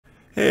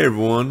Hey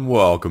everyone,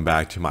 welcome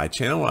back to my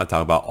channel where I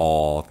talk about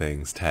all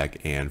things tech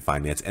and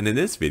finance. And in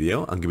this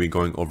video, I'm going to be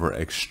going over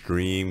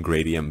extreme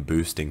gradient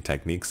boosting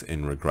techniques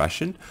in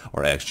regression,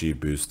 or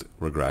XGBoost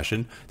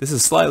regression. This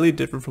is slightly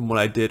different from what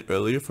I did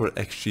earlier for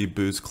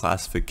XGBoost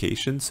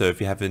classification. So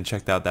if you haven't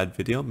checked out that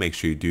video, make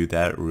sure you do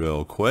that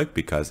real quick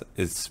because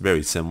it's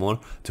very similar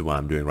to what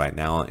I'm doing right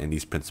now, and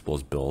these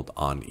principles build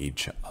on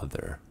each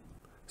other.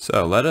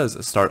 So let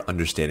us start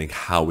understanding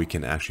how we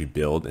can actually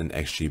build an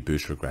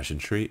XGBoost regression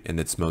tree in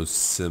its most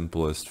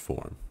simplest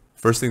form.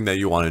 First thing that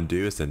you want to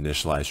do is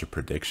initialize your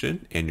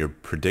prediction, and your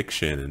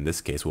prediction in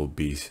this case will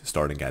be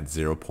starting at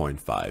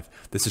 0.5.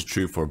 This is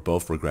true for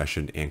both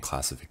regression and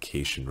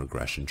classification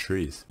regression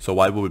trees. So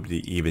why would we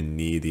even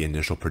need the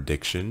initial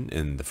prediction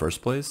in the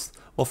first place?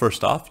 Well,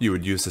 first off, you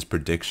would use this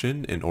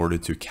prediction in order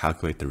to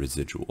calculate the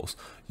residuals.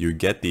 You would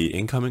get the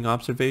incoming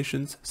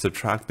observations,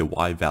 subtract the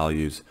Y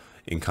values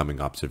incoming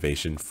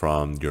observation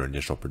from your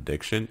initial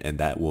prediction, and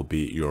that will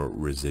be your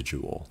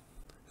residual.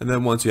 And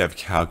then once you have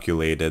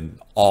calculated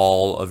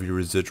all of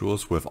your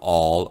residuals with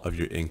all of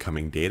your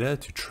incoming data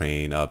to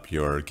train up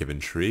your given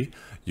tree,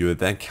 you would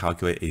then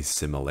calculate a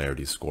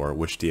similarity score,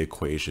 which the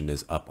equation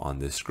is up on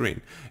this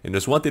screen. And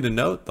there's one thing to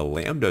note, the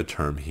lambda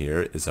term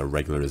here is a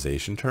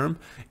regularization term,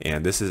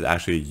 and this is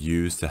actually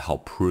used to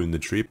help prune the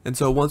tree. And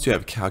so once you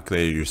have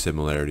calculated your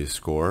similarity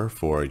score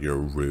for your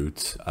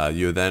root,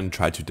 you then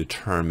try to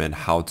determine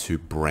how to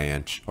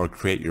branch or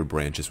create your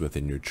branches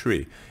within your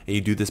tree. And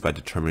you do this by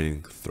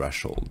determining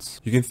thresholds.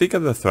 You can think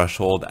of the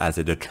threshold as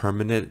a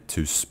determinant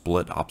to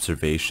split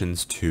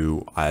observations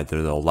to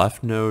either the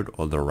left node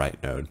or the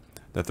right node.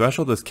 The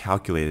threshold is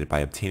calculated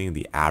by obtaining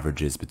the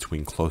averages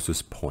between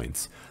closest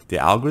points. The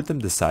algorithm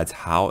decides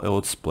how it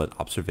will split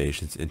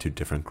observations into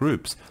different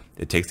groups.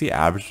 It takes the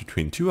average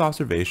between two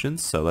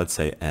observations, so let's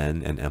say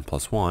n and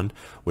n+1,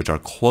 which are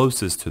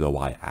closest to the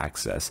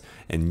y-axis,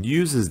 and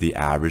uses the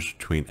average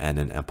between n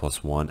and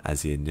n+1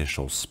 as the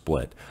initial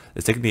split.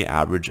 It's taking the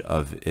average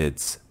of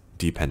its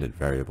dependent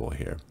variable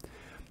here.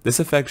 This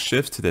effect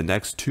shifts to the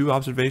next two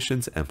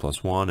observations,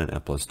 n+1 and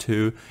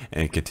n+2,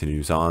 and it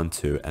continues on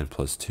to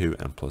n+2,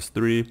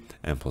 n+3,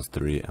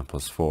 n+3,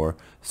 n+4,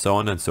 so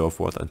on and so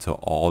forth until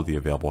all the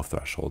available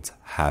thresholds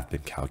have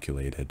been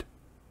calculated.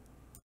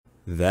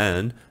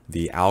 Then,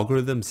 the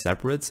algorithm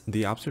separates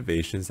the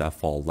observations that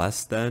fall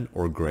less than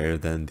or greater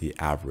than the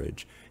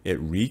average.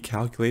 It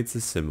recalculates the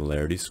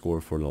similarity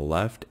score for the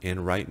left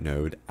and right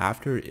node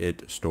after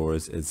it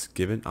stores its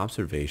given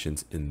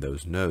observations in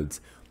those nodes.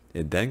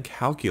 It then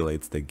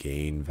calculates the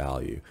gain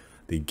value.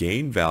 The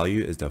gain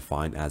value is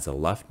defined as the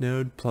left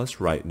node plus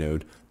right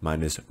node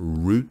minus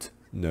root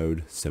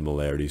node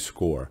similarity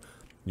score.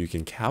 You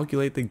can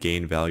calculate the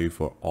gain value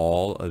for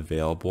all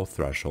available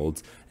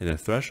thresholds, and a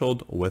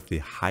threshold with the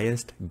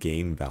highest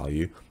gain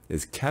value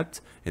is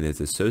kept and its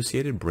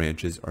associated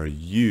branches are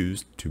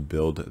used to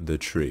build the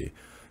tree.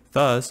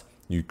 Thus,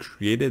 you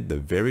created the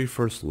very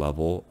first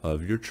level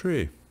of your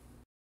tree.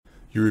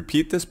 You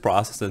repeat this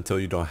process until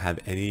you don't have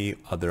any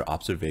other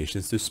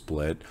observations to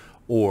split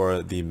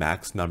or the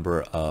max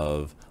number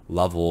of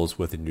levels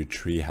within your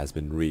tree has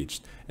been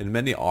reached. In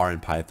many R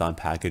and Python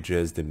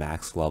packages, the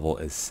max level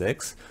is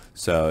 6.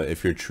 So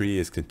if your tree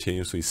is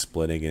continuously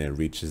splitting and it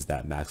reaches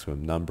that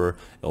maximum number,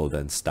 it will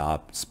then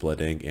stop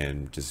splitting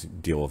and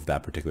just deal with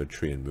that particular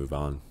tree and move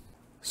on.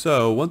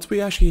 So once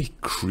we actually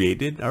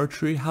created our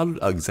tree, how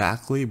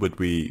exactly would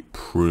we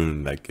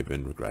prune that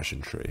given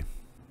regression tree?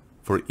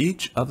 For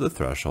each of the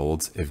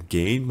thresholds, if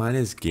gain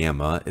minus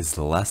gamma is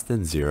less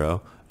than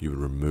 0, you would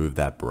remove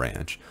that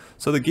branch.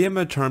 So the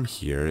gamma term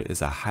here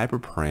is a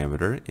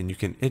hyperparameter, and you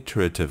can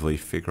iteratively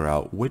figure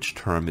out which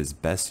term is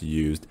best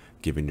used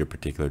given your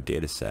particular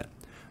data set.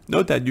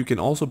 Note that you can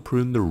also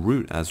prune the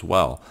root as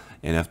well,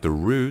 and if the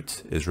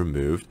root is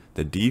removed,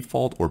 the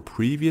default or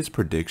previous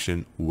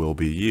prediction will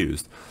be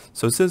used.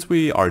 So since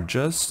we are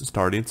just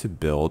starting to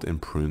build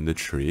and prune the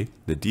tree,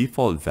 the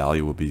default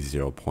value will be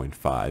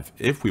 0.5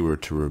 if we were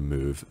to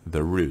remove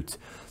the root.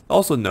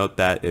 Also note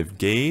that if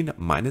gain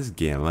minus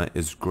gamma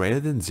is greater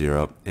than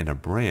 0 in a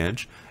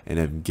branch, and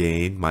if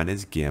gain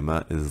minus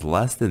gamma is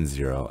less than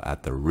 0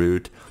 at the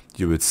root,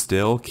 you would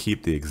still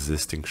keep the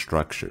existing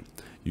structure.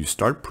 You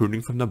start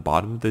pruning from the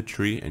bottom of the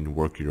tree and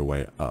work your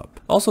way up.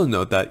 Also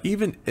note that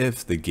even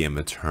if the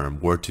gamma term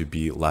were to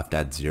be left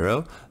at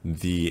 0,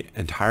 the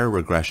entire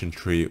regression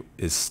tree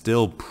is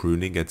still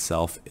pruning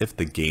itself if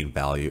the gain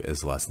value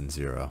is less than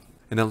 0.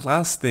 And the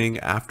last thing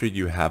after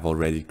you have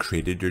already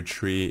created your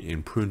tree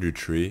and pruned your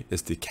tree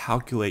is to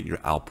calculate your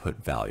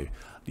output value.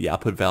 The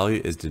output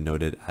value is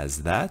denoted as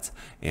that,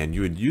 and you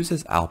would use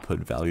this output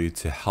value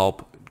to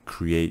help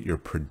create your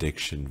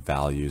prediction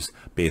values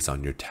based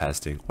on your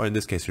testing, or in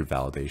this case your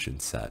validation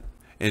set.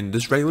 And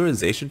this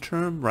regularization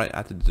term right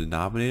at the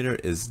denominator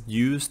is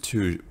used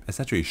to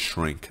essentially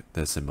shrink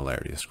the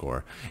similarity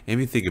score. And if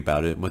you think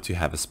about it, once you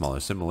have a smaller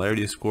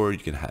similarity score, you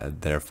can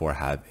therefore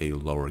have a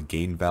lower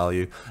gain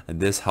value, and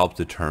this helps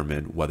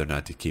determine whether or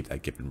not to keep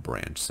that given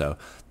branch. So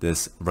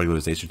this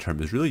regularization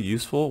term is really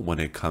useful when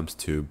it comes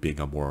to being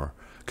a more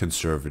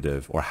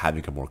conservative or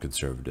having a more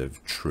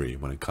conservative tree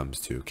when it comes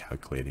to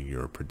calculating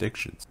your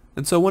predictions.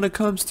 And so when it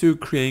comes to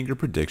creating your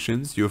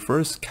predictions, you'll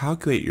first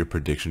calculate your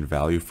prediction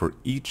value for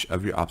each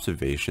of your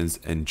observations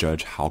and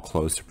judge how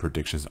close the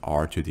predictions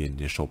are to the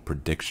initial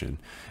prediction.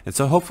 And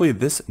so hopefully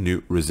this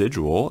new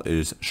residual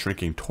is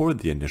shrinking toward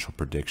the initial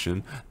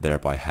prediction,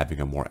 thereby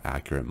having a more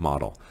accurate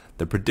model.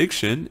 The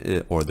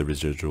prediction, or the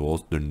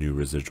residuals, the new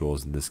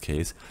residuals in this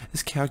case,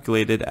 is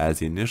calculated as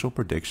the initial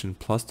prediction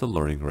plus the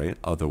learning rate,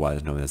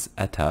 otherwise known as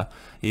eta,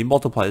 and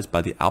multiplies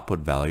by the output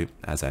value,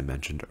 as I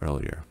mentioned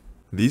earlier.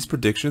 These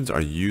predictions are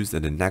used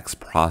in the next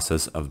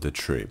process of the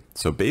tree.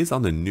 So based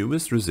on the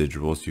newest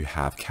residuals you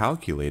have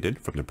calculated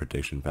from the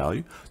prediction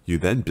value, you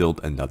then build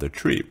another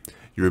tree.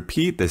 You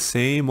repeat the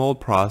same old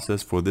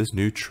process for this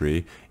new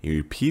tree, and you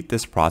repeat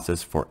this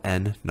process for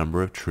n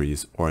number of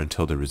trees or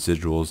until the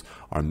residuals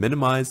are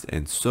minimized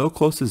and so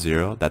close to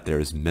zero that there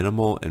is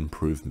minimal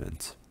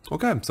improvement.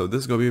 Okay, so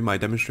this is going to be my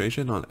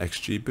demonstration on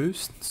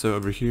XGBoost. So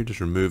over here, just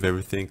remove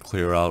everything,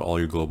 clear out all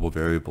your global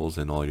variables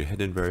and all your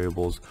hidden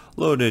variables,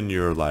 load in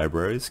your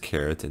libraries,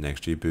 caret and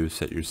XGBoost,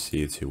 set your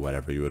C to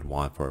whatever you would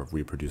want for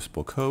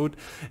reproducible code.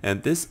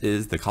 And this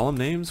is the column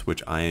names,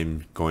 which I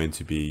am going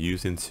to be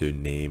using to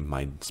name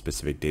my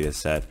specific data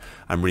set.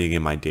 I'm reading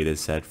in my data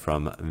set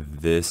from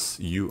this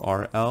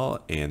URL,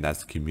 and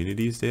that's the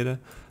communities data.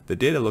 The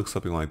data looks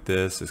something like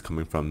this. It's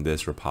coming from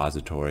this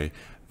repository.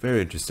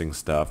 Very interesting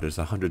stuff. There's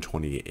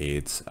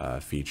 128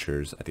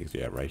 features, I think,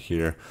 yeah, right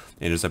here.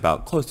 And there's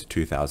about close to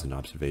 2,000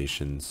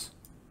 observations,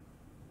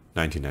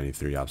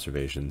 1993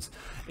 observations.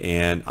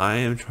 And I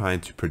am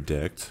trying to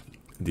predict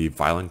the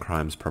violent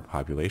crimes per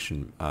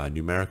population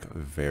numeric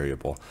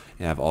variable.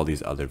 And I have all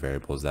these other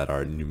variables that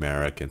are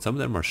numeric, and some of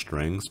them are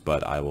strings,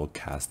 but I will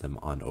cast them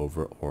on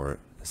over or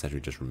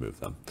essentially just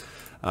remove them.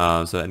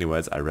 So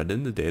anyways, I read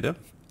in the data,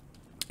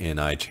 and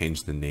I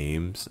changed the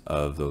names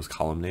of those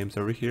column names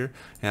over here.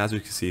 And as you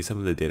can see, some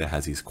of the data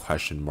has these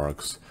question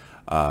marks,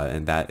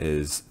 and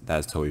that's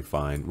totally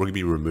fine. We're gonna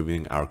be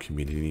removing our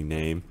community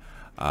name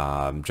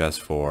just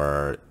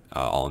for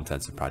all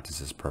intents and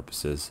practices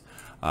purposes,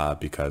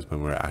 because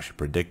when we're actually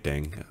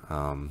predicting,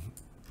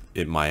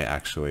 it might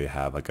actually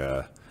have like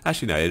a,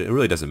 actually no, it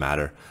really doesn't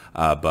matter,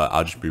 but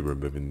I'll just be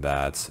removing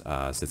that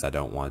since I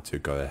don't want to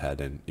go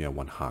ahead and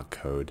one hot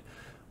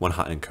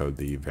encode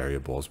the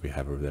variables we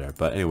have over there.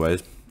 But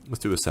anyways, let's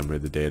do a summary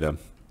of the data.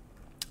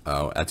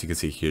 As you can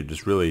see here,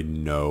 just really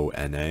no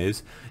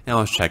NAs, and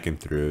I was checking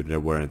through, there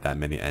weren't that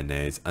many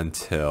NAs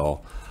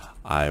until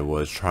I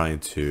was trying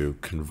to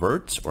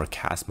convert or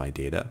cast my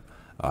data.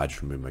 I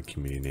just removed my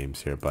community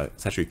names here, but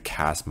essentially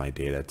cast my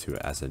data to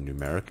as a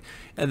numeric.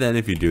 And then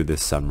if you do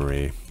this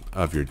summary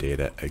of your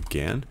data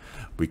again,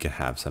 we can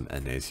have some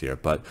NAs here.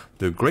 But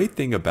the great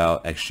thing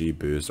about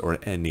XGBoost or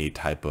any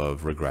type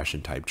of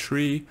regression type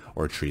tree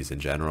or trees in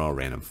general,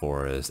 random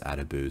forest,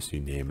 AdaBoost, you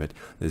name it,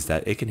 is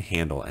that it can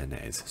handle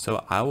NAs.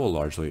 So I will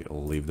largely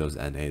leave those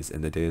NAs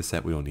in the data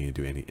set. We don't need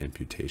to do any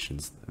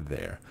imputations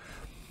there.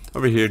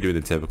 Over here, doing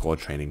the typical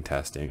training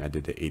testing, I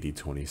did the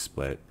 80-20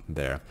 split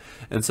there.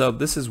 And so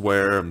this is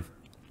where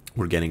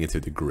we're getting into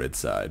the grid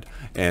side.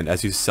 And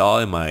as you saw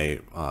in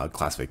my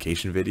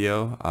classification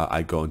video,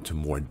 I go into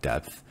more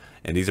depth.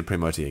 And these are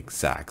pretty much the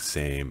exact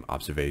same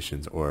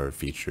observations or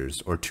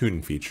features or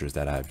tuning features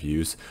that I've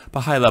used.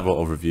 But high level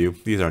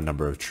overview, these are a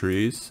number of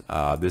trees.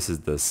 This is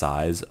the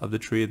size of the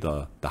tree,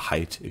 the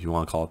height, if you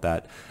want to call it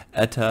that.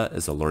 Eta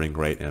is a learning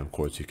rate, and of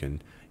course you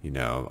can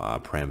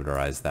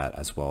parameterize that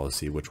as well as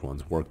see which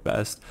ones work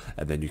best,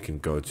 and then you can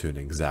go to an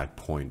exact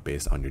point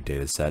based on your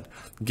data set.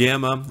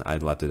 Gamma, I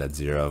left it at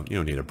 0. You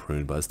don't need a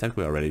prune, but it's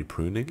technically already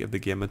pruning if the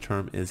gamma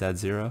term is at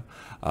 0,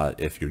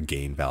 if your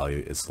gain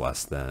value is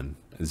less than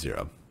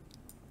 0.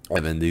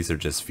 And then these are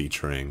just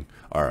featuring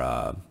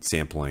our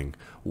sampling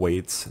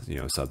weights,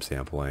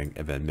 subsampling,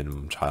 and then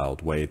minimum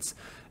child weights.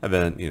 And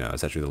then,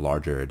 essentially the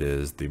larger it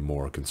is, the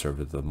more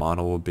conservative the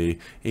model will be.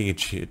 And you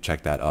can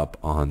check that up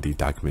on the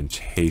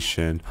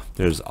documentation.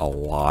 There's a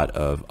lot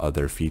of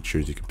other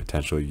features you can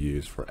potentially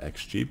use for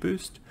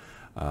XGBoost.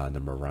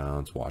 Number of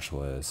rounds, watch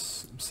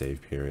lists,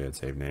 save period,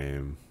 save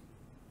name.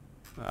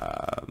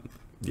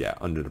 Yeah,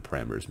 under the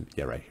parameters,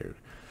 yeah, right here.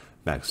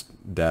 Max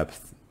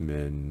depth,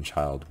 min,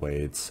 child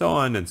weights, so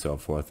on and so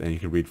forth. And you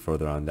can read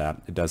further on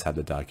that. It does have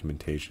the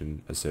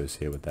documentation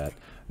associated with that,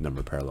 number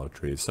of parallel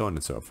trees, so on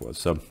and so forth.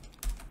 So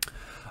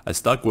I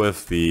stuck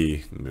with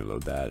the, let me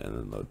load that and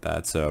then load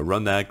that. So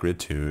run that, grid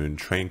tune,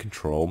 train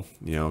control,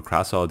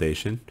 cross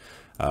validation,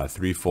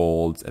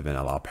 threefold, and then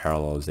allow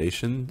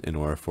parallelization in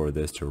order for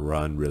this to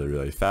run really,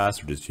 really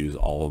fast, or just use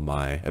all of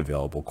my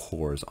available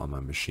cores on my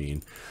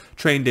machine.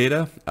 Train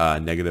data,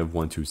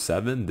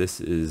 -127. This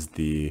is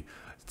the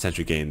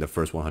essentially getting the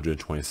first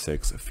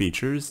 126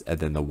 features, and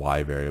then the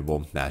Y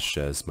variable, that's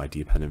just my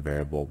dependent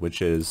variable,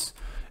 which is,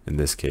 in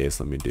this case,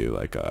 let me do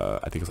like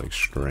I think it's like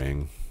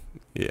string.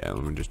 Yeah,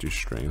 let me just do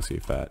string, see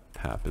if that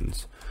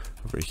happens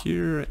over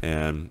here.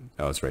 And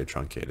oh, it's very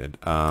truncated.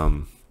 I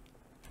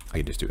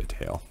can just do a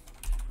tail.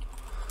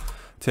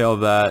 tail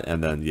that,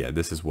 and then yeah,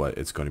 this is what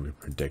it's going to be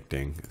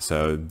predicting.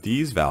 So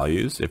these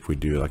values, if we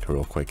do like a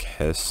real quick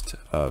hist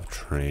of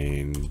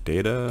train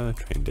data,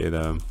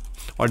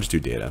 or just do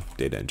data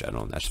in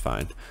general, and that's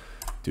fine.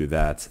 Do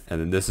that,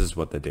 and then this is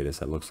what the data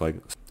set looks like.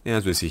 And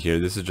as we see here,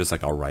 this is just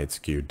like a right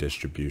skew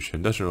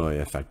distribution. Doesn't really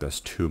affect us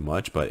too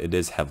much, but it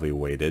is heavily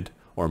weighted,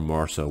 or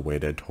more so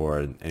weighted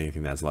toward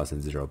anything that's less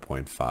than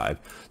 0.5. So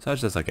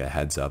that's just like a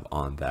heads up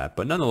on that.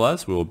 But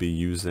nonetheless, we will be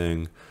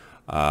using,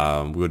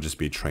 we'll just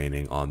be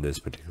training on this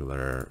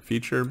particular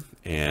feature.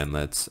 And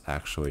let's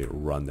actually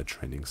run the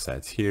training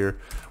sets here.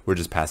 We're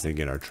just passing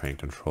in our train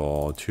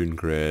control tune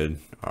grid,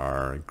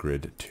 our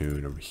grid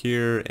tune over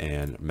here,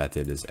 and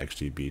method is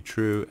XGB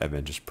true, and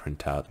then just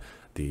print out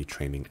the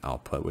training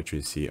output, which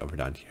we see over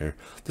down here.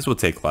 This will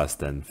take less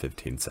than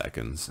 15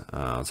 seconds.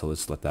 So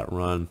let's let that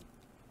run.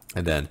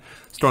 And then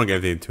storing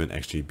everything to an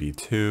XGB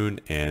tune,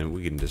 and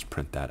we can just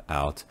print that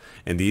out.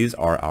 And these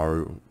are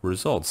our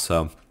results.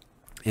 So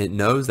it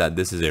knows that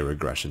this is a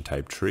regression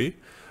type tree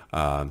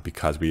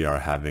because we are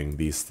having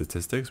these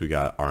statistics. We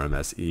got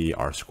RMSE,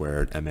 R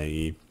squared,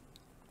 MAE.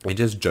 And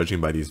just judging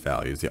by these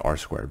values, the R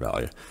squared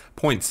value,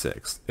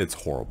 0.6, it's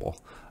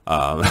horrible.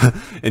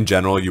 In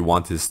general, you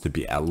want this to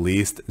be at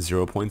least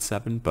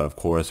 0.7, but of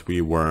course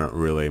we weren't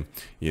really,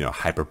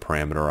 hyper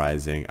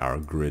parameterizing our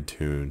grid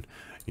tune,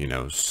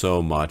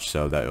 so much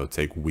so that it'll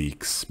take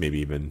weeks, maybe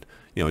even,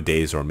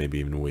 days or maybe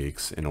even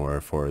weeks in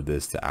order for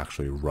this to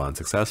actually run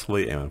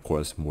successfully. And of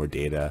course, more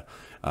data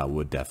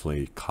would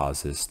definitely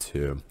cause this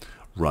to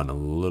run a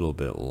little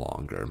bit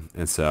longer.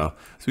 And so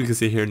we can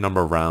see here,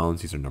 number of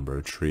rounds, these are number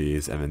of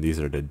trees, and then these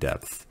are the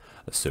depth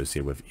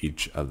associated with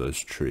each of those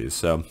trees.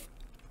 So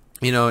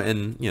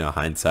in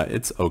hindsight,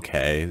 it's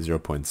okay,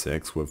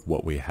 0.6 with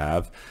what we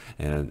have,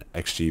 and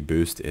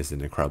XGBoost is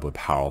an incredibly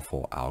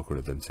powerful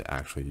algorithm to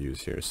actually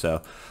use here.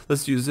 So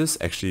let's use this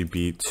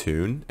XGB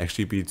tune.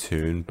 XGB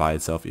tune by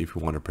itself, if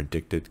you want to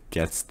predict it,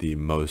 gets the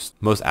most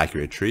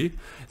accurate tree.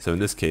 So in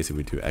this case, if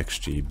we do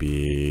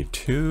XGB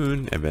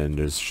tune, and then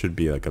there should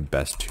be like a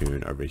best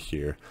tune over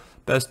here.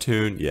 Best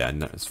tune, yeah,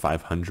 no, it's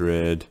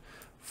 500.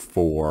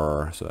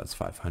 4, so that's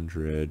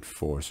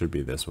 504, so it'd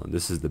be this one.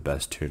 This is the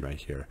best tune right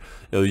here.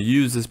 It'll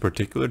use this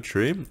particular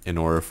tree in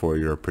order for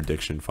your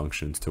prediction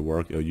functions to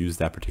work. It'll use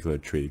that particular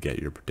tree to get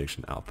your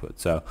prediction output.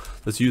 So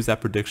let's use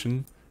that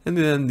prediction. And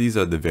then these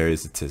are the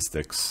various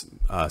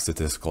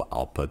statistical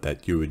output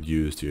that you would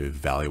use to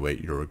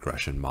evaluate your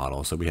regression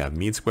model. So we have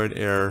mean squared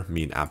error,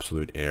 mean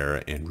absolute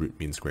error, and root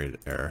mean squared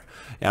error.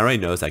 And I already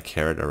noticed that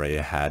Caret already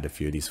had a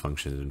few of these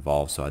functions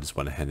involved, so I just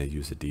went ahead and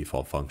used the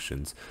default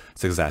functions.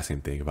 It's the exact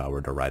same thing if I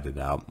were to write it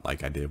out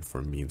like I did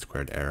for mean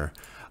squared error.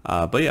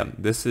 But yeah,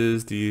 this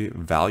is the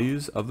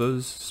values of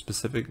those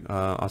specific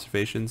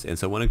observations. And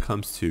so when it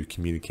comes to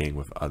communicating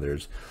with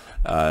others,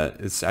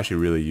 it's actually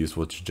really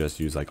useful to just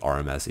use like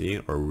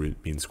RMSE or root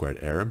mean squared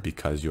error,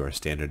 because you are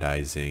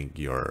standardizing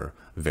your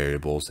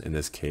variables, in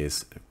this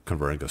case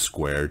converting a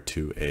square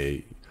to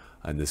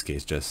in this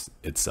case just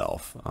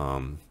itself.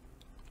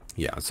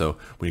 Yeah, so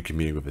when you're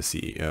communicating with a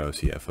CEO,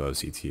 CFO,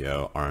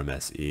 CTO,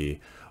 RMSE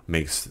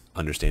makes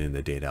understanding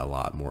the data a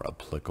lot more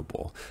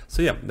applicable.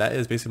 So yeah, that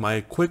is basically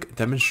my quick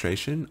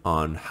demonstration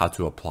on how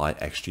to apply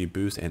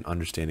XGBoost and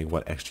understanding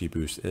what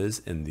XGBoost is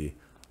in the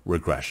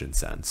regression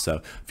sense.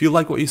 So if you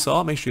like what you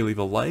saw, make sure you leave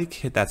a like,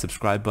 hit that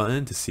subscribe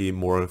button to see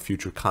more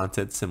future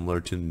content similar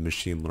to the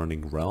machine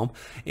learning realm.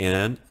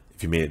 And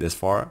if you made it this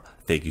far,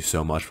 thank you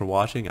so much for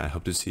watching. I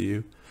hope to see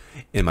you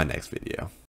in my next video.